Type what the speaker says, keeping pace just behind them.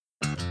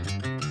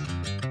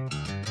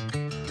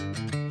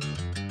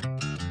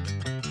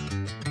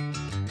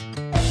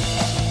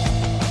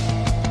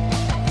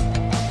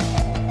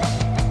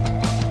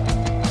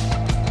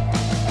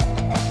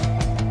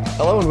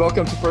Hello and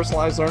welcome to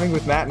Personalized Learning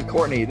with Matt and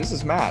Courtney. This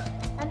is Matt.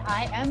 And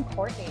I am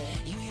Courtney.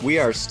 We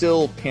are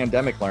still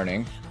pandemic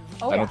learning.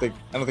 Oh, I don't think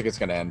it's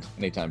going to end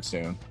anytime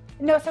soon.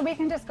 No, so we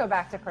can just go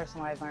back to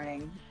personalized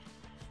learning.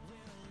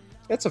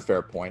 That's a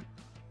fair point.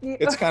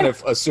 It's kind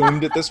of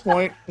assumed at this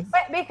point.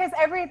 But because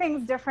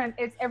everything's different,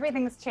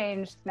 everything's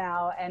changed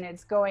now, and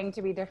it's going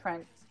to be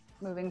different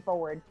moving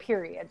forward,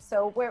 period.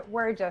 So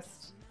we're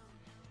just,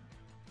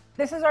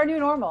 this is our new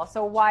normal.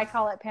 So why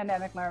call it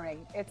pandemic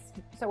learning?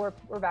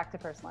 We're back to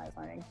personalized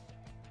learning.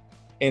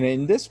 And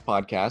in this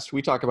podcast,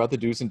 we talk about the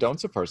do's and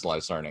don'ts of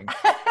personalized learning.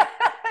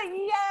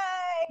 Yay!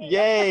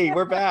 Yay,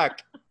 we're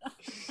back.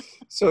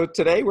 So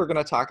today we're going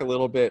to talk a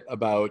little bit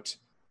about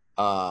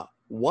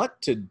what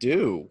to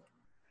do.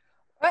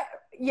 What?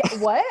 Yeah,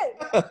 what?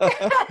 What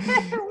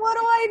do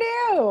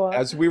I do?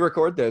 As we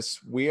record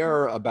this, we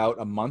are about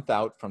a month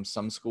out from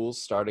some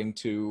schools starting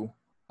to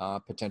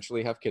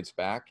potentially have kids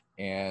back,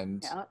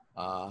 and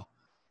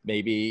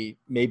maybe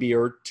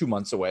you're 2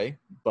 months away.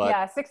 But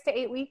yeah, 6 to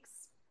 8 weeks.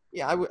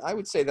 Yeah, I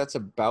would say that's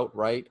about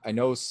right. I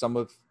know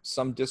some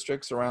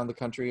districts around the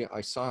country.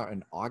 I saw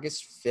an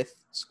August 5th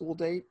school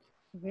date,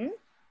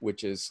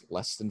 which is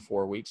less than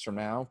 4 weeks from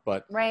now.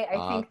 But right,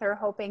 I think they're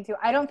hoping to.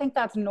 I don't think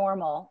that's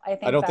normal. I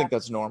don't think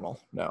that's normal.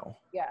 No.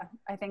 Yeah,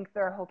 I think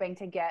they're hoping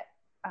to get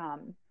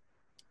some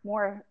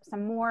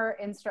more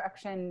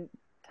instruction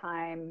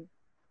time.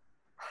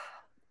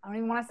 I don't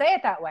even want to say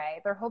it that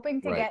way. They're hoping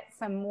to get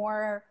some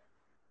more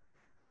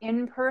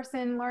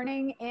in-person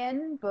learning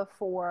in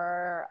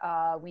before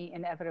we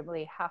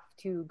inevitably have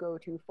to go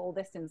to full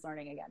distance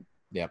learning again.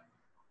 Yep.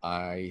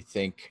 I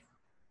think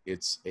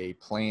it's a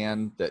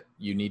plan that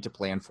you need to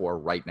plan for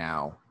right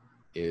now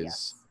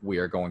we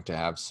are going to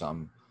have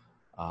some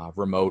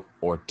remote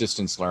or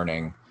distance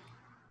learning,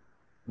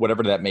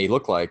 whatever that may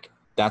look like,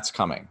 that's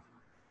coming.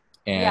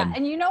 And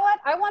and you know what?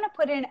 I want to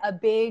put in a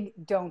big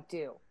don't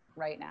do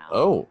right now.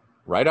 Oh,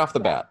 right off the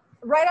bat.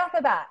 Right off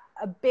the bat,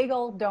 a big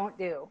old don't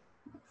do.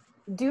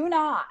 Do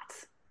not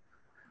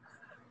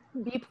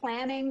be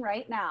planning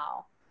right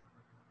now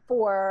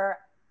for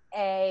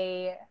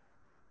a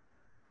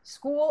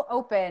school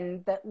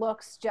open that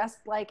looks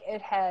just like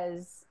it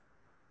has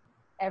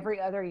every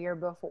other year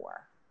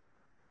before.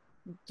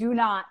 Do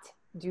not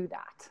do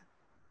that.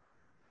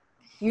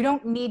 You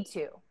don't need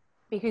to,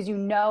 because you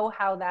know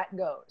how that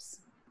goes.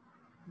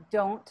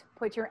 Don't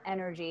put your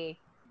energy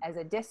as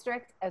a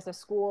district, as a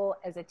school,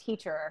 as a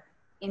teacher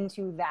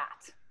into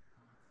that.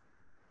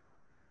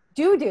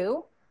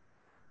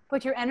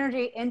 Put your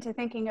energy into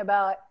thinking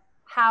about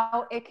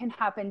how it can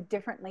happen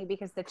differently,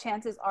 because the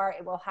chances are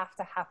it will have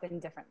to happen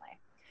differently.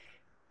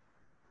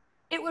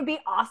 It would be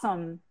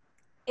awesome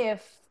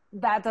if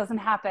that doesn't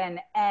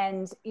happen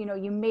and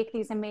you make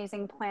these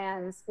amazing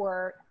plans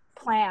for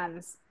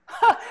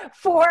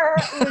for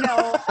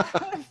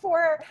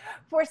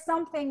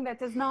something that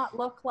does not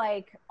look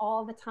like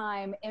all the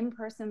time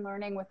in-person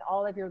learning with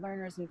all of your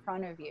learners in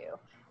front of you.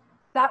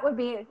 That would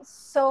be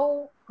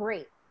so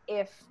great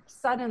if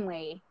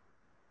suddenly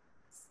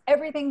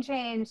everything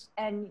changed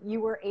and we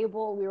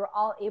were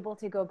all able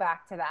to go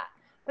back to that.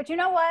 But you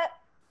know what?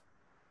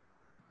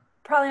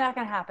 Probably not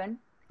going to happen.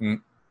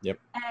 Yep.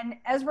 And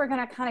as we're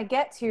going to kind of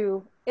get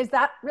to, is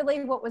that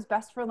really what was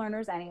best for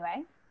learners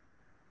anyway?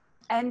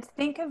 And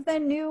think of the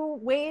new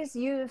ways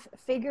you've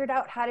figured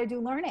out how to do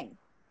learning.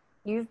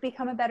 You've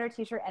become a better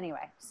teacher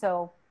anyway.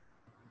 So,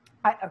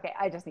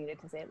 I just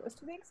needed to say those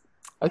two things.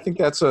 I think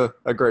that's a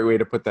great way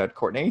to put that,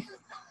 Courtney.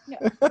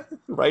 Yeah.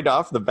 Right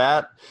off the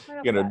bat,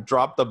 you're going to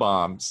drop the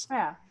bombs.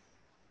 Yeah.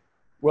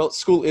 Well,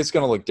 school is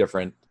going to look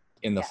different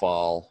in the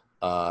fall,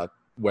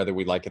 whether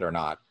we like it or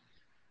not.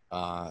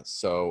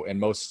 And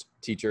most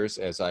teachers,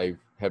 as I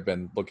have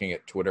been looking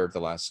at Twitter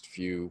the last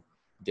few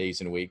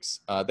days and weeks,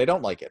 they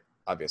don't like it,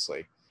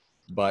 obviously.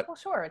 But well,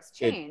 sure, it's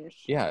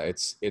changed.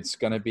 It's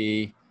going to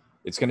be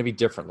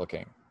different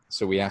looking.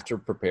 So we have to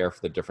prepare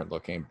for the different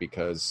looking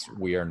because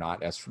we are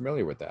not as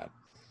familiar with that.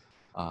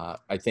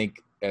 I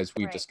think, as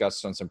we've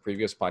discussed on some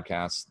previous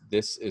podcasts,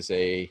 this is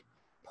a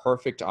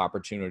perfect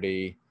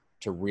opportunity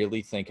to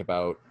really think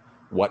about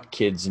what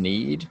kids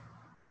need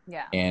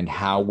and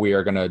how we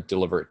are going to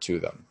deliver it to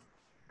them.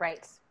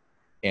 Right.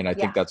 And I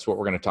think that's what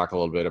we're going to talk a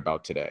little bit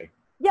about today.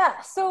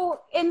 Yeah.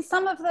 So in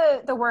some of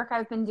the work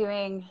I've been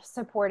doing,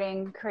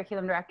 supporting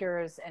curriculum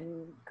directors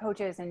and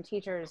coaches and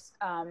teachers,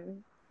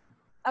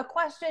 a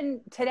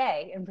question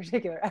today in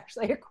particular,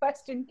 actually, a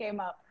question came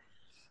up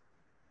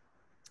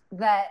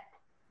that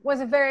was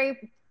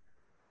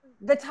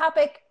the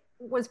topic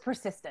was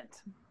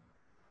persistent.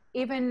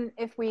 Even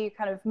if we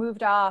kind of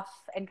moved off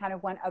and kind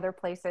of went other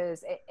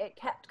places, it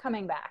kept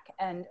coming back.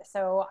 And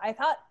so I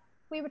thought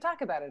we would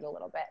talk about it a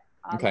little bit.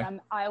 Okay.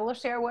 I will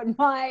share what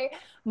my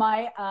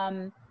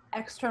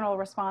external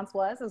response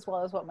was, as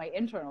well as what my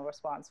internal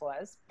response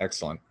was.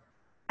 Excellent.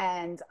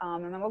 And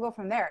then we'll go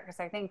from there,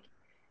 because I think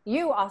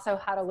you also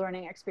had a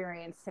learning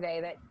experience today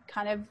that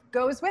kind of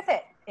goes with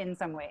it in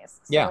some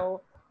ways.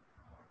 So,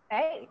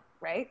 hey,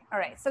 right? All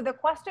right. So the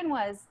question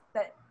was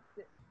that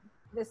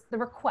the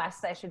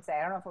request, I should say,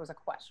 I don't know if it was a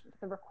question, but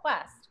the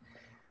request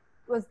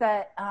was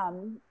that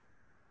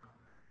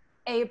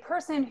a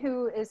person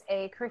who is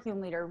a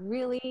curriculum leader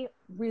really,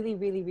 really,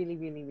 really, really,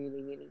 really, really,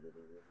 really, really, really,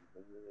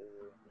 really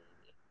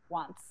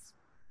wants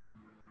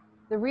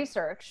the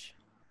research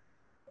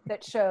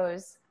that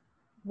shows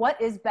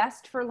what is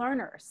best for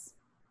learners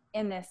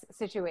in this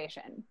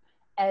situation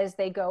as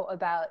they go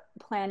about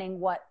planning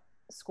what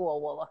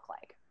school will look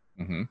like.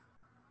 Mm-hmm.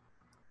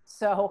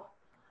 So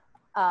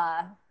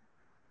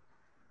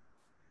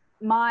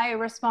my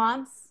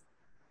response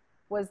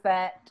was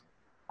that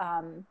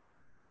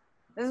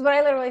this is what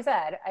I literally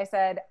said. I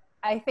said,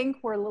 I think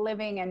we're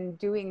living and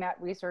doing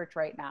that research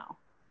right now.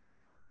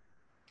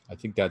 I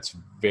think that's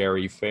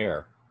very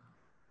fair.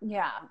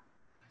 Yeah.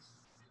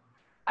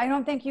 I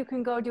don't think you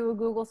can go do a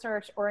Google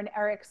search or an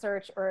ERIC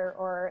search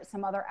or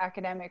some other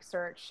academic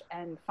search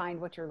and find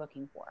what you're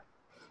looking for.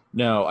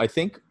 No, I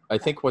think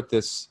what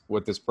this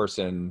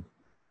person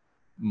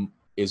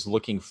is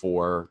looking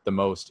for the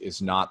most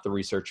is not the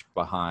research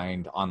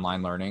behind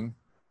online learning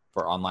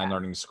for online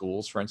learning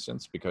schools, for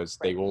instance, because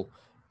they will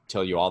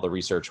tell you all the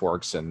research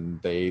works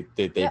and they've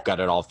got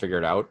it all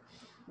figured out.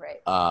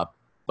 Right.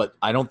 But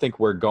I don't think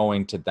we're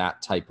going to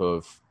that type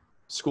of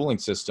schooling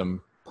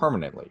system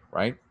permanently,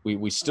 right?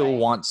 We still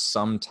want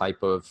some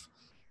type of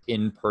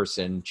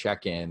in-person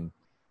check-in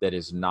that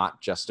is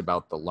not just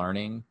about the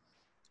learning,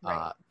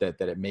 that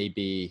it may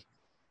be,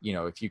 you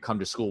know, if you come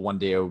to school one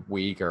day a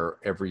week or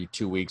every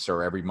 2 weeks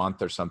or every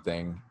month or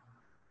something,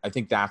 I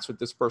think that's what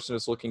this person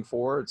is looking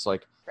for. It's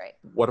like,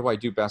 what do I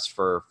do best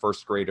for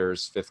first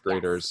graders, fifth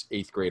graders,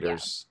 eighth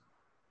graders,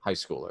 high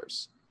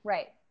schoolers?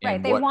 Right.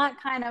 They want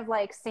kind of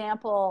like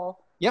sample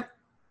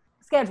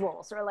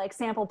schedules or like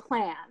sample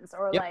plans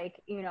or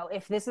like, you know,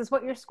 if this is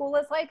what your school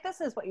is like,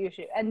 this is what you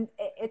should, and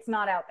it's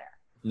not out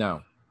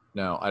there.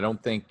 No, I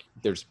don't think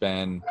there's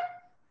been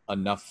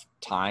enough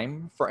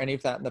time for any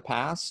of that in the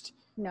past.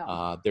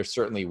 No. There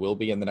certainly will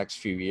be in the next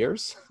few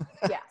years.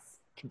 Yes.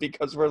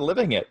 Because we're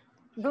living it.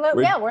 We're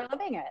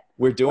living it.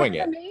 We're doing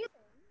it. Amazing.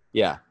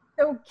 Yeah.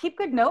 So keep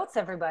good notes,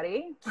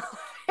 everybody.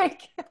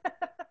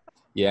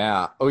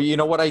 Yeah. Oh, you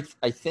know what?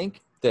 I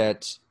think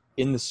that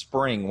in the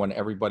spring when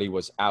everybody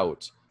was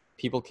out,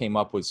 people came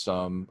up with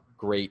some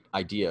great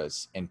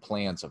ideas and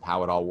plans of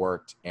how it all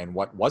worked and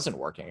what wasn't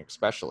working,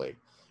 especially.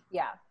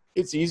 Yeah.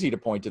 It's easy to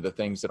point to the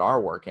things that are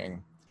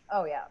working.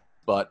 Oh, yeah.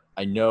 But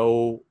I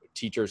know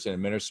teachers and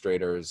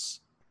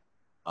administrators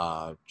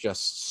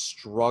just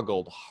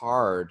struggled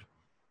hard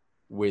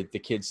with the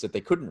kids that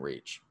they couldn't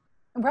reach.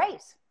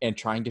 Right. And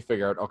trying to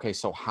figure out, okay,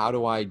 so how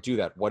do I do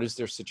that? What is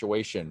their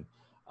situation?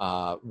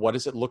 What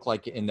does it look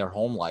like in their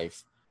home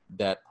life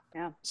that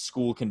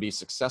school can be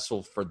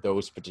successful for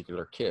those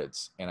particular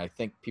kids? And I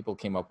think people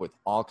came up with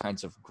all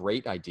kinds of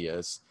great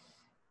ideas.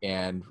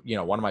 And, you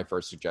know, one of my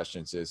first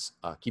suggestions is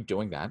keep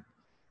doing that,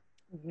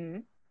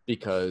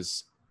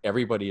 because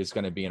everybody is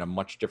going to be in a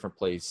much different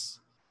place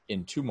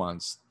in 2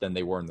 months than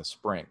they were in the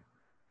spring,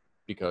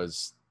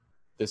 because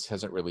this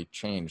hasn't really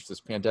changed. This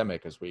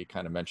pandemic, as we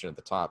kind of mentioned at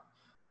the top,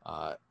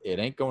 it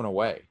ain't going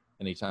away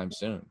anytime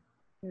soon.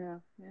 Yeah.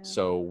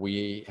 So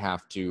we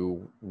have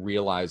to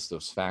realize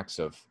those facts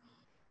of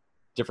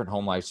different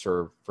home lives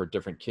for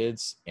different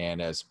kids.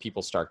 And as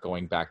people start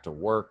going back to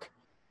work,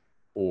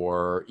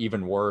 or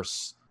even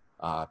worse,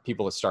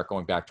 people that start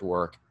going back to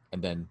work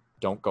and then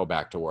don't go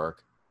back to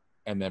work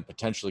and then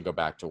potentially go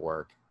back to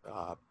work,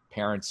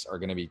 parents are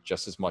going to be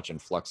just as much in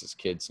flux as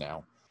kids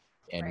now.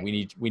 And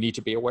we need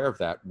to be aware of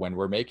that when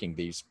we're making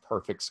these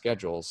perfect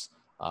schedules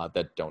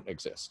that don't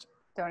exist.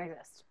 So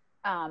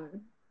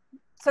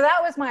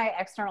that was my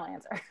external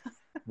answer.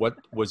 What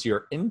was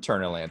your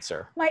internal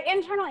answer? My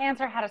internal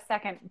answer had a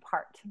second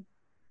part.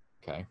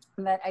 Okay.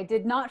 That I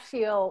did not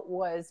feel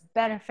was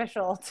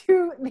beneficial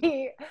to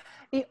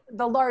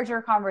the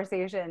larger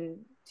conversation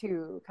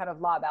to kind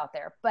of lob out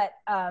there. But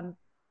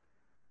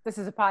this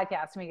is a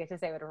podcast and we get to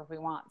say whatever we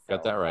want. So,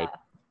 got that right.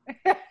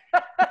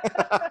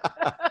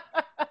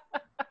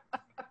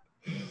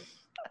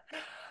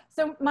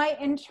 So my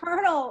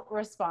internal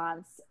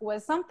response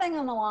was something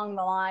along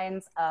the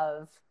lines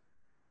of,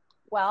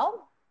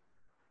 well,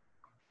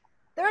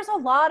 there's a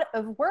lot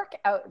of work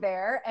out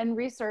there and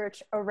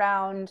research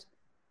around,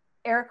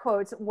 air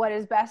quotes, what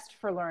is best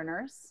for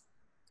learners.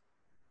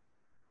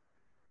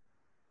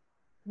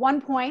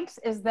 One point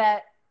is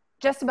that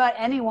just about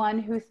anyone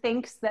who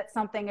thinks that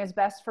something is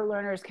best for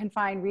learners can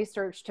find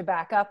research to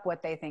back up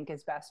what they think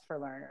is best for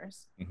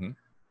learners.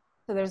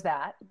 So there's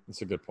that.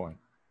 That's a good point.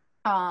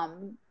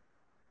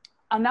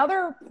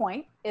 Another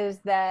point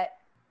is that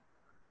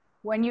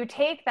when you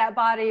take that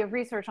body of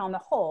research on the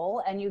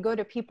whole and you go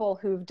to people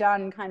who've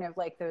done kind of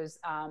like those,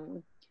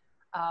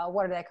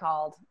 what are they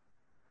called?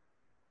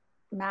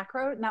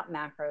 Not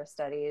macro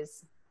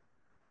studies.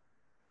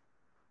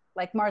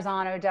 Like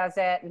Marzano does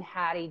it and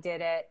Hattie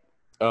did it.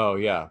 Oh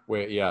yeah.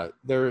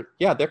 They're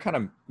kind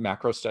of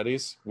macro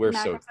studies. We're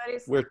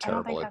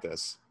terrible at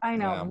this. I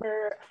know.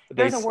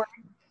 There's a word.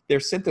 They're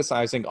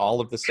synthesizing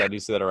all of the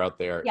studies that are out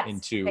there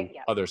into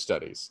other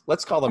studies.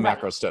 Let's call them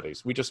macro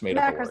studies. We just made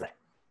up a word.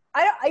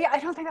 I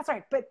don't think that's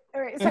right, but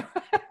all right, so,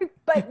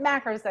 but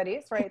macro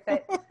studies, right,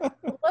 that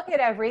look at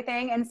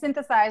everything and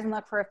synthesize and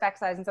look for effect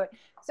size and so on.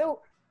 So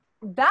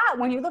that,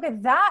 when you look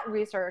at that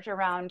research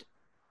around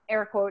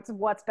air quotes,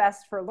 what's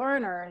best for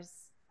learners,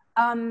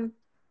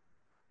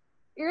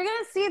 you're going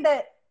to see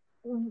that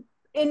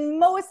in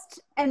most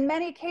and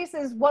many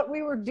cases, what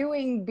we were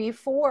doing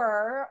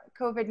before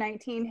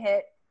COVID-19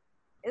 hit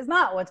is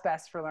not what's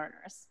best for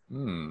learners.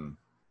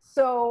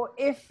 So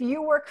if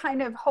you were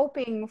kind of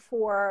hoping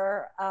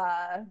for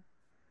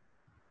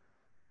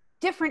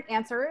different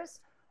answers,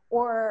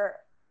 or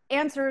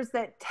answers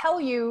that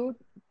tell you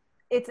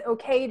it's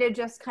okay to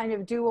just kind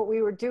of do what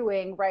we were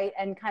doing, right,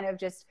 and kind of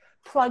just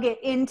plug it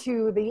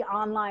into the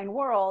online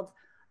world,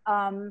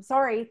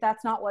 sorry,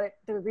 that's not what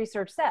the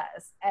research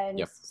says.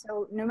 And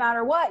so no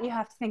matter what, you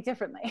have to think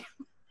differently.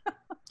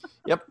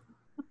 Yep.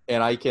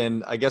 And I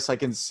guess I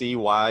can see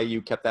why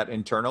you kept that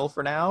internal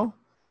for now.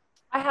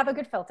 I have a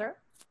good filter.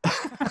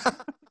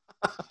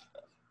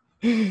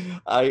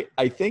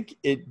 I think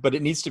but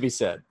it needs to be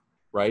said,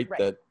 right?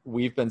 That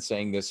we've been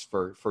saying this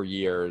for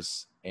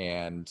years,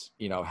 and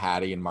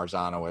Hattie and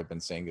Marzano have been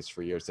saying this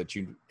for years, that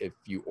if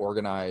you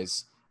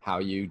organize how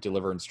you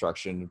deliver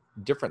instruction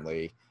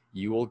differently,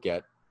 you will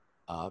get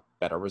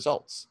better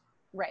results.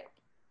 Right.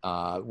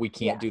 We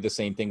can't do the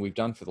same thing we've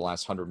done for the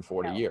last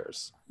 140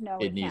 years. No,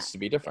 it needs to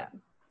be different.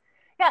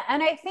 Yeah,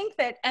 and I think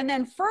that, and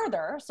then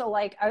further, so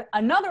like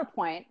another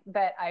point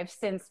that I've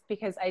since,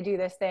 because I do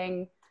this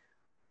thing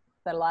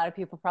that a lot of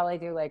people probably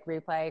do, like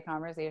replay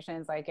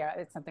conversations, like, yeah,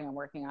 it's something I'm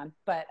working on.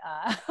 But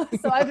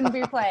so I've been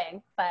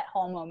replaying that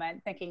whole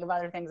moment, thinking of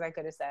other things I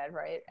could have said,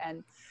 right?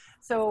 And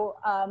so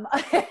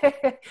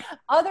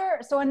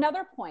so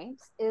another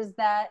point is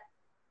that,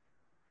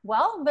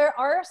 well, there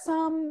are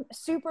some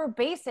super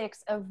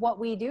basics of what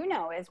we do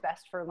know is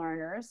best for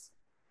learners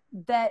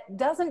that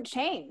doesn't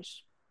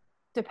change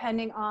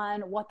depending on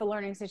what the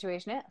learning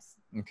situation is.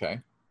 Okay.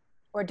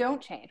 Or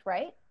don't change,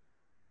 right?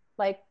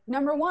 Like,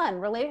 number one,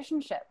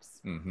 relationships.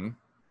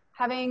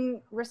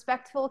 Having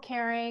respectful,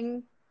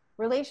 caring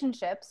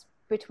relationships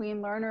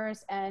between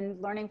learners and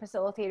learning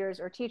facilitators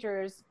or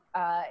teachers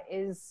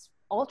is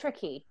ultra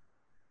key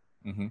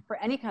for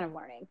any kind of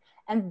learning.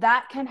 And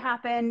that can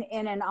happen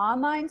in an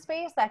online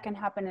space, that can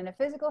happen in a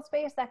physical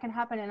space, that can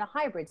happen in a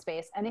hybrid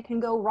space, and it can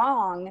go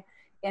wrong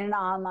in an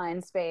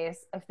online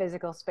space, a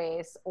physical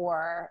space,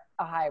 or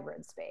a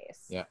hybrid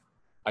space. Yeah.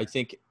 I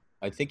think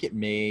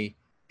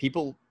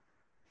people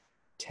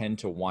tend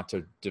to want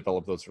to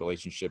develop those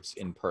relationships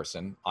in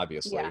person,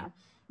 obviously.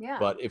 Yeah.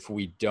 But if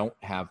we don't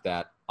have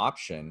that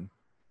option,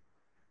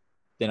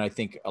 then I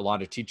think a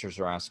lot of teachers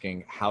are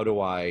asking, how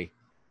do I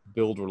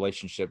build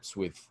relationships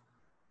with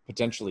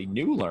potentially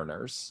new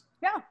learners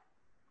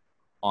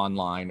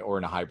online or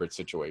in a hybrid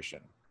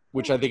situation?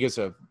 Which I think is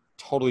a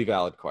totally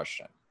valid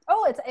question.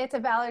 Oh, it's a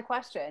valid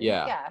question.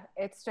 Yeah.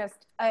 It's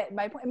just,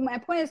 my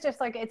point is just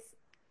like, it's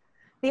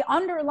the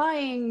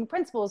underlying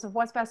principles of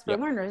what's best for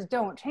learners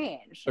don't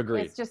change.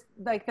 Agreed. It's just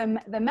like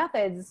the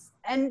methods,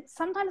 and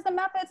sometimes the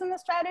methods and the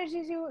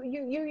strategies you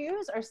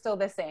use are still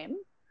the same.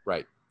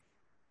 Right.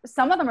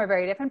 Some of them are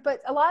very different,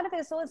 but a lot of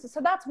it still is. So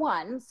that's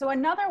one. So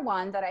another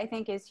one that I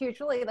think is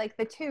huge, really, like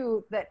the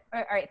two that,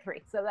 all right,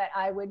 three, so that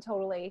I would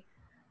totally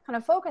kind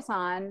of focus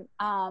on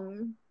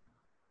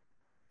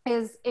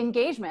is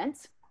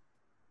engagement.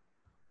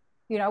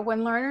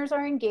 When learners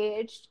are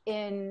engaged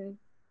in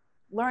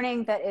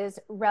learning that is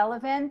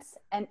relevant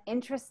and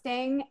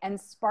interesting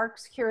and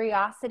sparks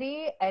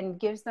curiosity and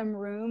gives them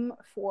room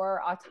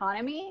for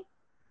autonomy,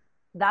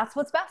 that's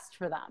what's best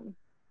for them.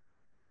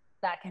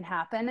 That can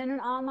happen in an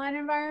online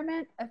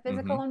environment, a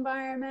physical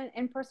environment,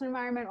 in-person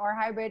environment, or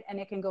hybrid, and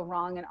it can go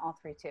wrong in all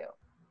three too.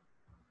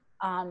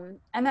 And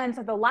then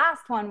so the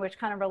last one, which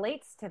kind of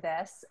relates to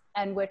this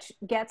and which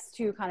gets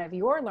to kind of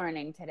your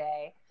learning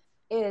today,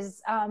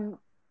 is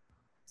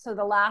so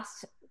the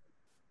last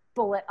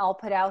bullet I'll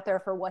put out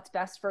there for what's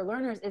best for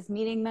learners is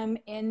meeting them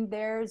in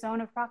their zone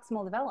of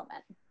proximal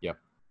development. Yep.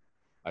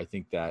 I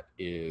think that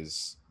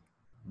is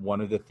one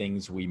of the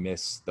things we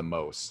miss the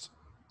most.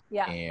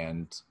 Yeah.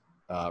 And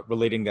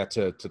relating that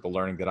to the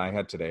learning that I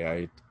had today,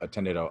 I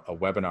attended a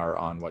webinar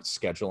on what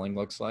scheduling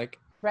looks like.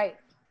 Right.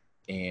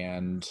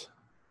 And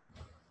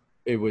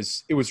it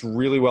was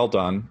really well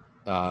done,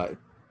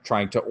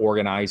 trying to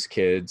organize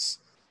kids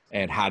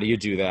and how do you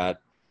do that.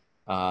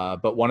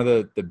 But one of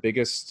the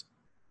biggest,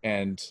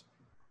 and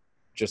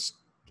just,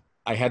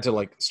 I had to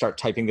like start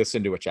typing this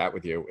into a chat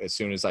with you as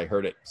soon as I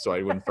heard it, so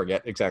I wouldn't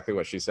forget exactly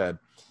what she said.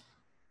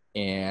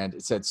 And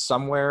it said,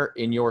 somewhere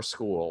in your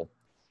school,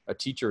 a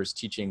teacher is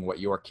teaching what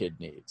your kid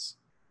needs.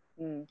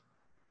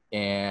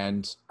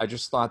 And I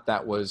just thought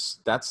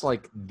that's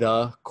like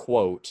the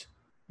quote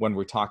when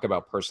we talk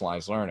about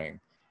personalized learning,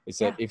 is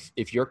that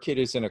if your kid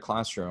is in a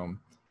classroom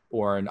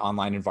or an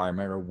online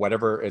environment or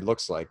whatever it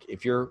looks like,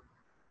 if your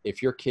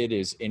kid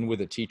is in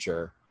with a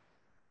teacher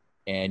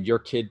and your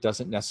kid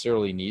doesn't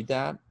necessarily need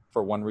that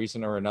for one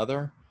reason or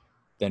another,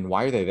 then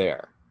why are they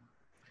there?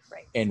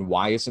 Right. And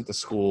why isn't the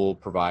school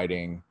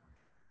providing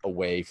a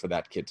way for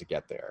that kid to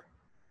get there?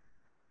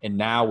 And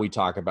now we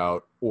talk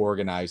about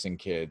organizing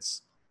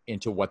kids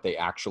into what they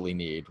actually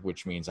need,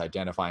 which means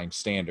identifying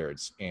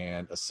standards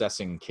and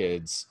assessing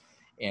kids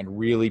and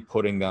really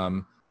putting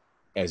them,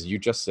 as you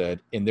just said,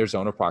 in their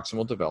zone of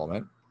proximal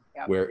development,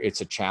 where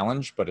it's a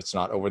challenge, but it's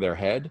not over their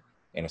head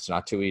and it's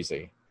not too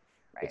easy.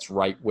 Right. It's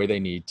right where they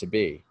need to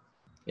be.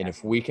 And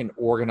if we can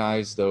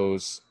organize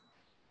those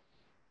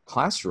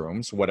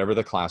classrooms, whatever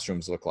the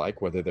classrooms look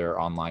like, whether they're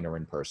online or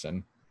in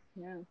person,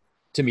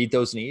 to meet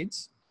those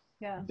needs,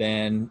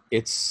 then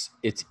it's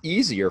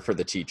easier for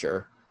the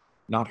teacher,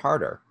 not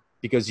harder,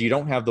 because you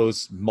don't have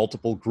those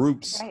multiple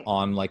groups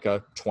on like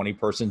a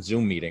 20-person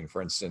Zoom meeting,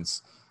 for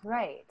instance.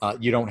 Right.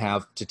 You don't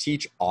have to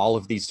teach all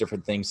of these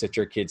different things that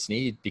your kids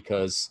need,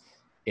 because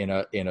in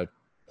a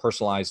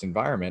personalized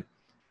environment,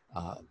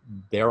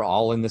 they're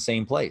all in the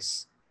same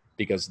place,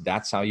 because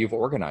that's how you've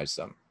organized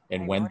them.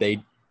 And when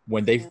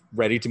they're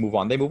ready to move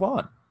on, they move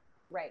on.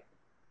 Right.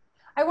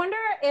 I wonder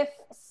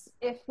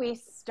if we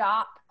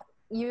stop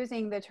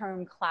using the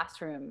term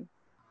classroom,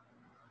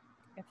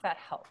 if that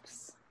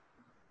helps.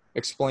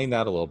 Explain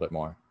that a little bit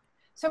more.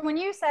 So when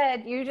you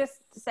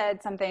just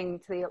said something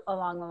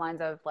along the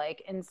lines of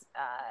like,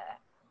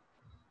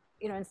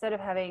 instead of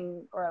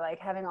having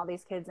all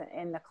these kids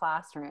in the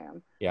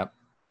classroom. Yep.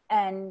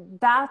 And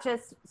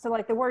so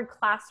like the word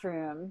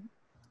classroom,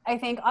 I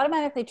think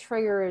automatically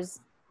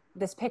triggers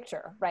this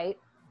picture, right?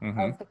 Mm-hmm.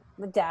 Of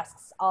the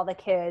desks, all the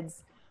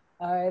kids.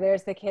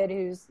 There's the kid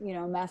who's,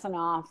 messing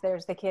off.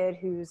 There's the kid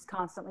who's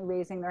constantly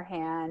raising their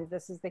hand.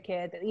 This is the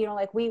kid that,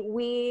 like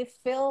we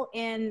fill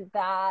in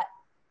that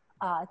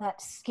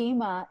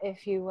schema,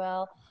 if you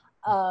will,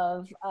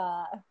 of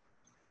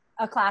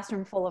a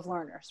classroom full of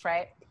learners,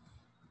 right?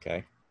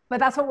 Okay. But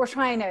that's what we're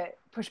trying to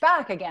push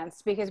back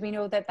against, because we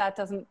know that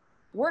doesn't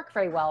work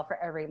very well for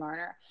every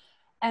learner.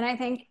 And I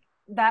think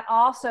that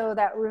also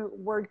that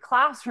word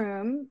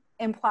classroom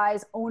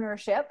implies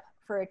ownership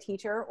for a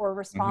teacher, or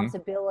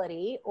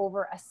responsibility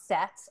over a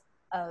set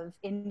of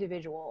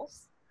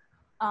individuals.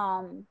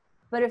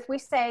 But if we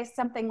say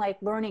something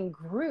like learning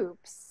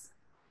groups,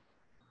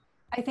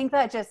 I think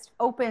that just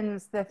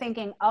opens the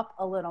thinking up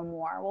a little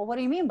more. Well, what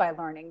do you mean by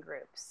learning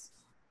groups?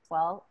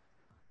 Well,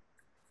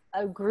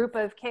 a group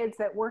of kids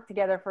that work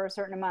together for a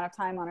certain amount of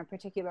time on a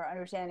particular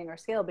understanding or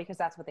skill, because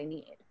that's what they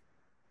need.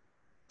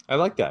 I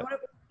like that.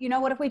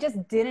 What if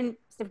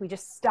we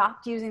just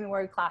stopped using the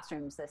word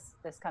classrooms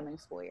this coming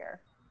school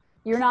year?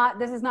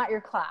 This is not your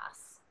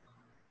class,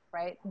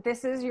 right?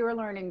 This is your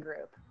learning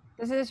group.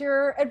 This is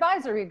your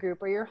advisory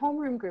group, or your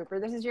homeroom group, or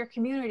this is your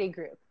community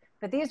group.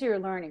 But these are your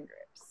learning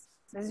groups.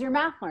 This is your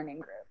math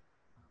learning group.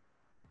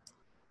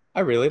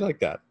 I really like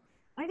that.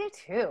 I do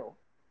too.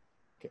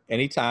 Okay.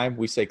 Anytime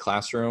we say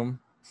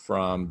classroom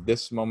from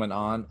this moment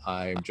on,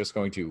 I'm just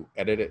going to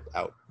edit it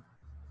out.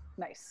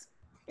 Nice.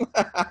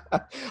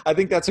 I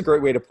think that's a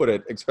great way to put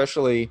it,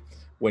 especially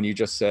when you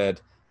just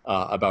said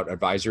about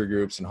advisory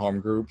groups and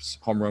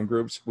homeroom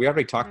groups. We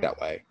already talked that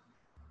way.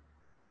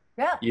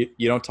 Yeah.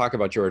 You don't talk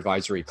about your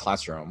advisory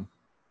classroom.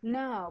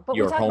 No, but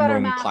your we talk about our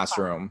homeroom math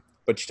classroom,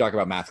 but you talk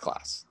about math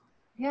class.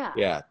 Yeah.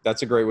 Yeah,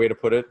 that's a great way to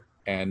put it.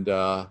 And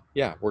we're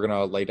going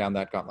to lay down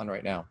that gauntlet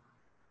right now.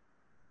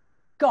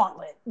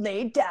 Gauntlet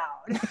laid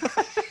down.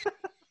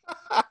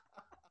 I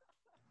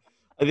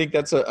think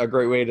that's a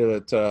great way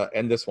to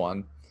end this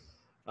one.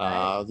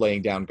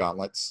 Laying down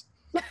gauntlets.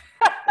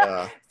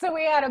 So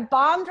we had a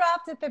bomb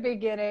dropped at the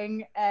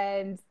beginning,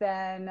 and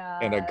then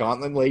and a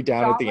gauntlet laid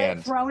down at the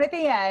end. Thrown at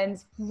the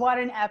end. What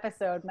an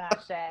episode,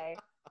 Mache.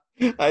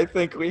 I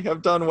think we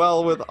have done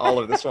well with all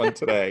of this one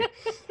today.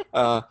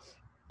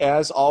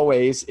 As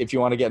always, if you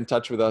want to get in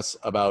touch with us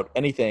about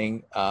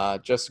anything,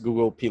 just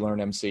Google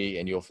PLearnMC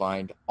and you'll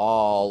find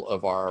all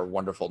of our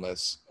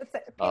wonderfulness. That's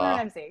it.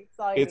 PLearnMC.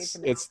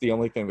 It's the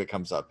only thing that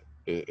comes up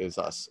is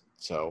us.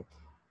 So,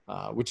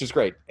 which is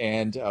great.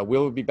 And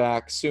we'll be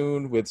back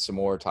soon with some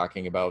more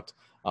talking about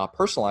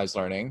personalized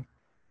learning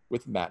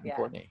with Matt and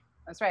Courtney.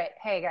 That's right.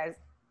 Hey, guys.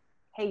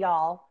 Hey,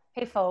 y'all.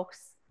 Hey,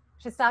 folks.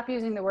 Should stop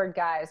using the word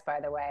guys,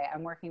 by the way.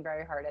 I'm working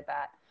very hard at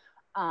that.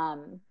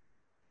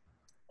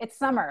 It's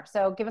summer,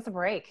 so give us a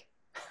break.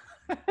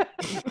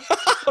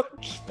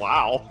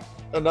 Wow.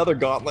 Another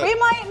gauntlet. We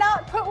might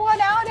not put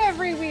one out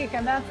every week,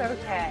 and that's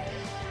okay.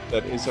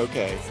 That is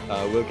okay.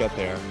 We'll get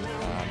there.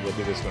 We'll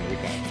do this when we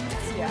can.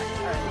 Yeah.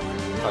 All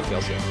right. Talk to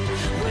you soon.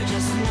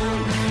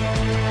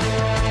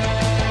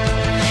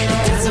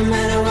 It doesn't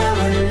matter where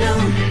we're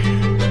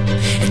alone.